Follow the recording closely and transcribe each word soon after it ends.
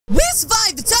We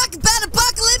survived the talking bad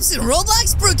apocalypse in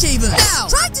Roblox BROOKHAVEN. Now,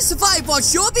 trying to survive while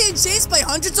you're being chased by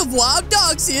hundreds of wild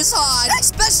dogs is hard,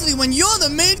 especially when you're the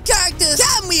main character.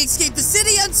 Can we escape the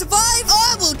city and survive,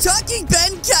 or will Talking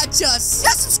Ben catch us?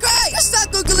 Now subscribe! Just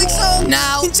not go Calixo.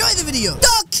 Now, enjoy the video.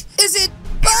 Duck, is it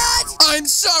bad? I'm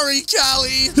sorry,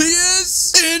 Callie. He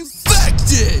is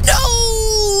infected. No!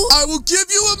 I will give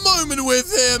you a moment with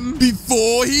him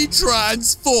before he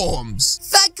transforms.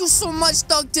 Thank you so much,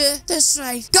 Doctor. That's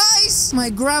right. Guys, my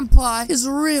grandpa is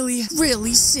really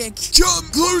sick. Come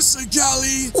closer,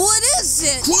 Callie. What is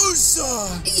it?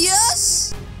 Closer.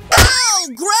 Yes? Ow,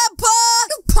 Grandpa!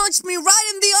 You punched me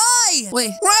right in the eye!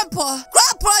 Wait, Grandpa,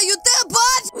 you there,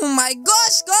 bud? Oh my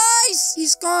gosh, guys!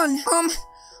 He's gone. I'm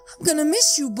gonna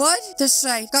miss you, bud. That's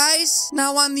right. Guys,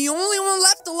 now I'm the only one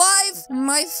left alive in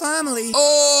my family.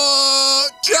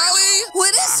 Callie?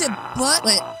 What is it, bud?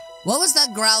 Wait, what was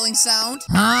that growling sound?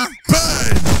 Huh?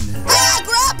 Ben! Ah,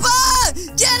 Grandpa!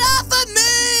 Get off of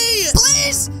me!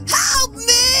 Please, help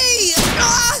me!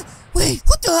 Ah! Wait,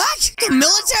 what the heck? The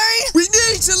military? We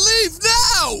need to leave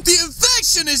now! The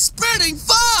infection is spreading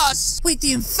fast! Wait,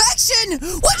 the infection?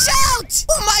 Watch out!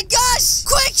 Oh my gosh!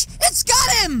 Quick! It's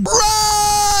got him!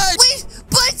 Run! Wait,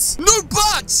 but... No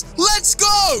buts! Let's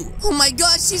go! Oh my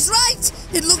gosh, he's right!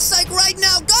 It looks like right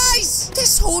now, guys,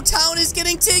 this whole town is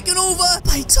getting taken over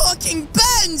by talking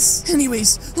Bens!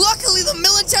 Anyways, luckily the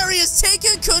military has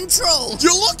taken control.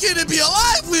 You're lucky to be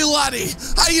alive, wee laddie!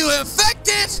 Are you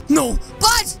infected? No,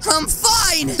 but I'm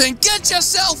fine! Then get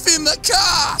yourself in the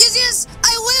car! Yes,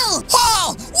 I will!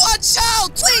 Paul, watch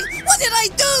out! Wait, what did I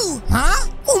do? Huh?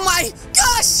 Oh my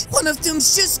gosh! One of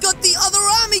them's just got the other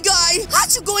army guy!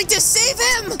 Aren't you going to save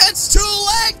him? It's too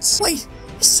late! Wait,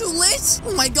 it's too late?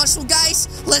 Oh my gosh, well guys,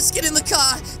 let's get in the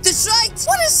car. That's right!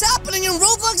 What is happening in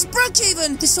Roblox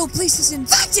BROOKHAVEN? This whole place is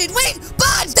infected! Wait,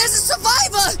 bud! There's a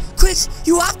survivor! Quick,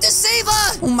 you have to save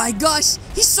her! Oh my gosh,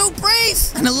 he's so brave!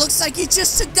 And it looks like he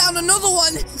just took down another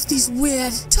one of these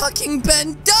weird talking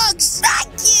Ben dogs!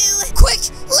 Thank you! Quick,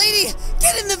 lady,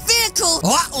 get in the vehicle!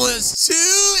 That was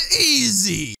too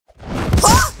easy!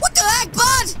 Huh? What the heck,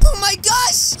 bud? Oh my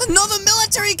gosh! Another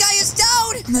military guy is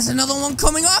down! And there's another one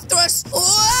coming after us!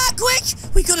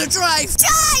 Quick! We gotta drive!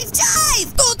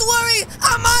 Drive! Don't worry!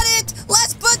 I'm on it!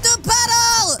 Let's put the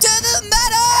pedal to the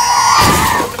metal!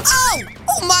 Ow!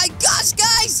 Oh my gosh,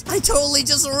 guys! I totally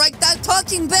just wrecked that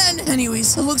talking Ben!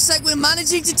 Anyways, it looks like we're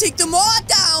managing to take them all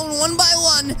down one by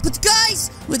one. But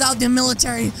guys, without the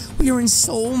military, we are in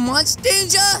so much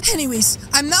danger. Anyways,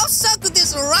 I'm now stuck with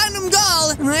this random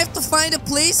girl, and I have to find a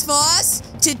place for us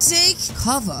to take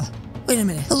cover. Wait a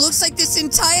minute. It looks like this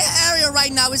entire area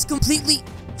right now is completely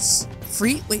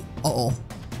free. Wait,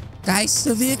 guys,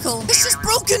 the vehicle is just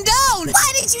broken down.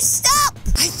 Why did you stop?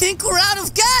 I think we're out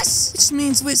of gas, which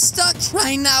means we're stuck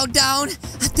right now down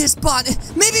at this spot.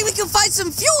 Maybe we can find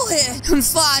some fuel here, and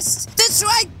fast. That's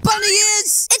right, Bunny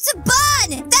is. It's a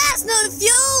bun. That's no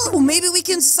fuel. Or maybe we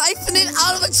can siphon it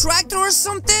out of a tractor or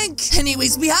something.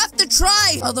 Anyways, we have to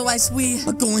try. Otherwise, we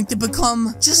are going to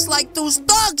become just like those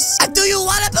dogs. Do you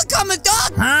want to become a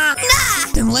dog? Huh?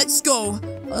 Nah. Then let's go.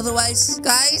 Otherwise,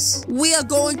 guys, we are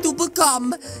going to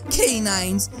become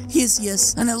canines.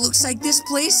 Yes. And it looks like this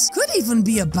place could even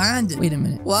be abandoned. Wait a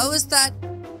minute. What was that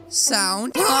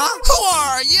sound? Huh? Who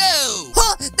are you?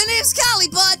 Huh? The name's Callie,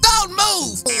 bud. Don't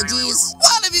move! Oh, jeez.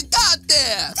 What have you got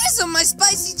there? These are my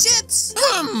spicy chips.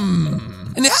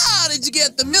 And how did you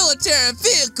get the military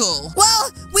vehicle?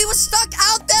 Well, we were stuck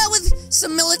out there with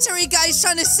some military guys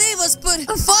trying to save us, but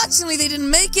unfortunately they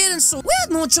didn't make it, and so we had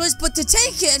no choice but to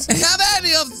take it. And have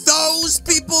any of those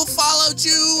people followed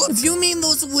you? If you mean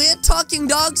those weird talking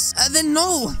dogs, then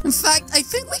no. In fact, I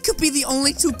think we could be the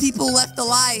only two people left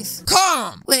alive.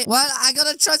 Come! Wait, what? I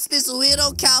gotta trust this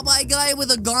weirdo cowboy guy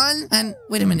with a gun? And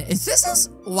wait a minute, is this his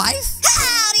wife?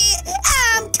 Howdy,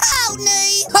 I'm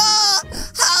Courtney. Oh,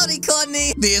 howdy, Courtney.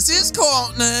 This is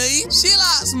Courtney. She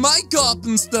likes makeup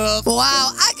and stuff.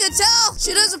 Wow, I could tell.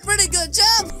 She does a pretty good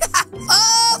job.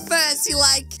 Oh, fancy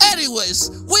like.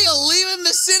 Anyways, we are leaving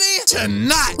the city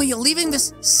tonight. Wait, you're leaving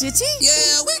this city?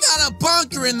 Yeah, we got a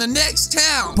bunker in the next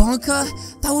town. Bunker?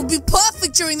 That would be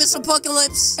perfect during this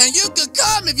apocalypse. And you could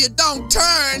come if you don't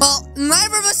turn. Well,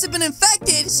 neither of us have been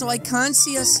infected, so I can't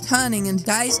see us turning. And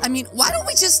guys, I mean, why don't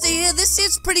we just stay here? This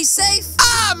seems pretty safe.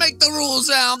 I make the rules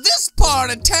around this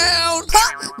part of town.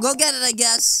 Huh? Go get it, I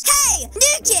guess. Hey,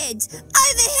 new kids, over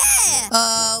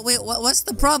here. Wait, what's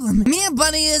the problem? Me and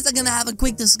Bunny is gonna have a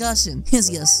quick discussion.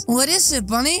 Yes. What is it,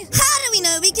 Bunny? How do we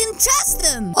know we can trust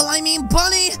them? Well, I mean,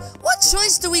 Bunny, what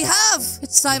choice do we have?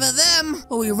 It's either them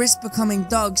or we risk becoming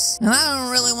dogs. And I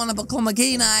don't really want to become a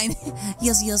canine.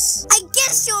 Yes. I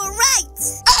guess you're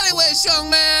right. Anyways, young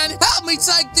man, help me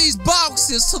take these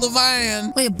boxes to the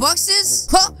van. Wait, boxes?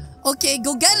 Huh? Okay,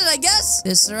 go get it, I guess.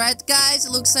 That's right, guys.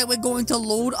 It looks like we're going to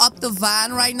load up the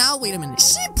van right now. Wait a minute.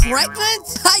 Is she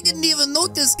pregnant? I didn't even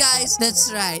notice, guys.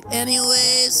 That's right.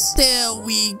 Anyways, there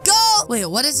we go. Wait,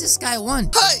 what does this guy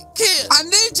want? Hey, kid, I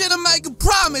need you to make a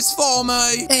promise for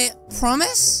me.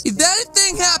 Promise? If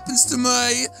anything happens to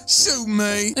me, shoot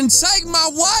me and take my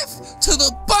wife to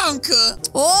the bunker.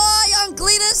 Oh, young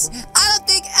Cletus, I don't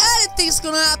think anything's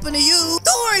gonna happen to you.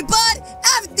 Don't worry, bud.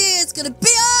 Everything's gonna be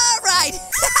alright.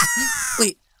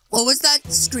 Wait, what was that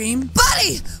scream?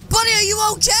 Buddy! Buddy, are you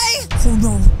okay? Oh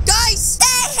no. Guys!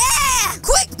 They're here!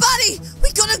 Quick, buddy!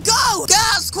 We gotta go!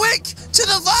 Guys, quick! To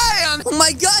the van! Oh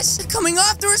my gosh! They're coming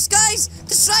after us, guys!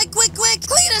 Just try quick!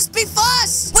 Cletus, be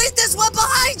fast! Wait, there's one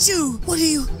behind you! What are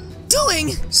you doing?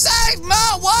 Save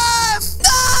my wife!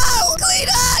 No!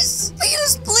 Cletus!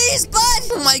 Cletus, please, bud!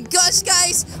 Oh my gosh,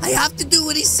 guys! I have to do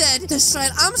what he said. That's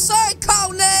right. I'm sorry,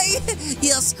 Coney!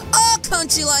 Yes, all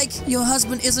country-like. Your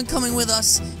husband isn't coming with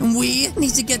us, and we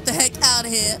need to get the heck out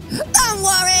of here. Don't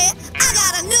worry, I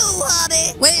got a new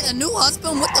hubby. Wait, a new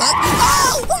husband? What the heck?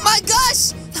 Oh! Oh my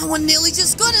gosh! That one nearly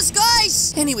just got us,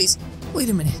 guys! Anyways, wait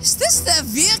a minute. Is this their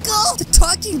vehicle? The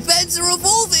talking beds are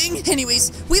evolving.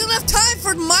 Anyways, we don't have time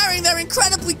for admiring their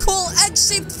incredibly cool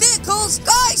egg-shaped vehicles.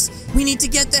 Guys, we need to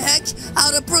get the heck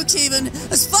out of Brookhaven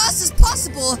as fast as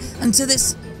possible into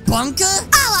this bunker.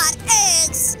 I like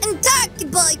eggs and turkey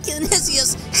bacon.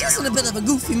 Yes, she's in a bit of a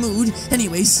goofy mood.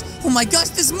 Anyways, oh my gosh,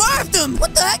 there's more of them.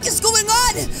 What the heck is going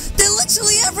on? They're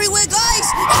literally everywhere, guys.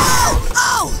 Oh!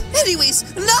 Oh!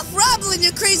 Anyways, enough rambling,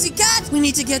 you crazy cat. We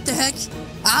need to get the heck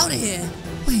out of here.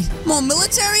 Wait, more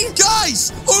military?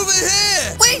 Guys, over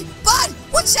here! Wait, bud,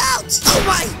 watch out! Oh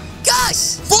my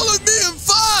gosh! Follow me and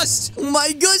fast! Oh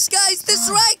my gosh, guys, that's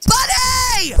right.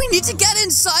 Buddy! We need to get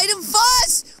inside him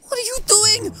fast. What are you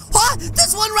doing? Huh?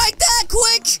 There's one right there,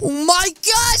 quick! Oh my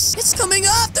gosh! It's coming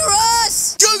after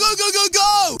us! Go, go, go, go,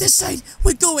 go! This side,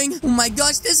 we're going. Oh my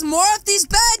gosh, there's more of these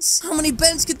beds! How many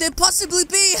beds could there possibly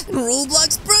be in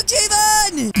Roblox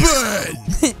Brookhaven?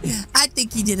 Ben! I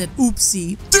think he did an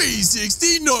oopsie.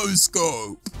 360 no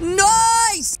scope!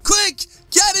 Nice! Quick,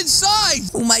 get inside!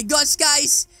 Oh my gosh,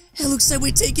 guys! It looks like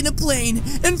we're taking a plane,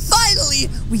 and finally,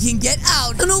 we can get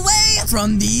out and away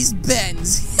from these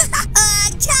bends.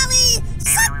 Callie,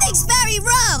 something's very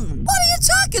wrong. What are you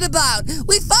talking about?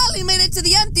 We finally made it to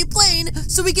the empty plane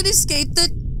so we can escape the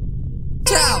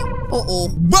town. Uh-oh.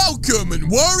 Welcome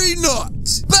and worry not.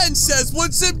 Ben says,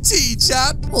 want some tea,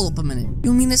 chap? Hold up a minute.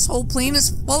 You mean this whole plane is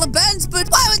full of bends? But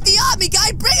why would the army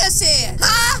guy bring us here?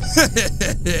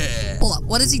 Huh? Hold up.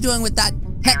 What is he doing with that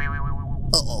head?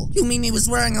 Uh-oh. You mean he was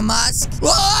wearing a mask?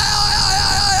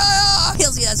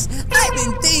 Yes,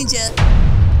 I'm in danger.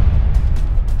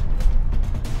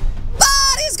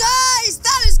 Guys,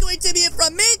 that is going to be it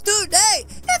from me today.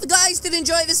 If you guys did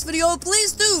enjoy this video,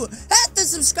 please do hit the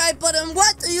subscribe button.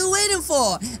 What are you waiting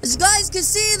for? As you guys can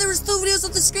see, there is 2 videos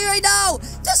on the screen right now.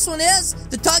 This one is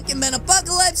the Talking Man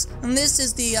Apocalypse, and this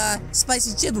is the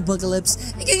Spicy Chip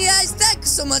Apocalypse. Again, guys, thank you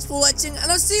so much for watching,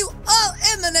 and I'll see you all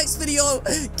in the next video.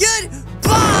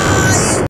 Goodbye.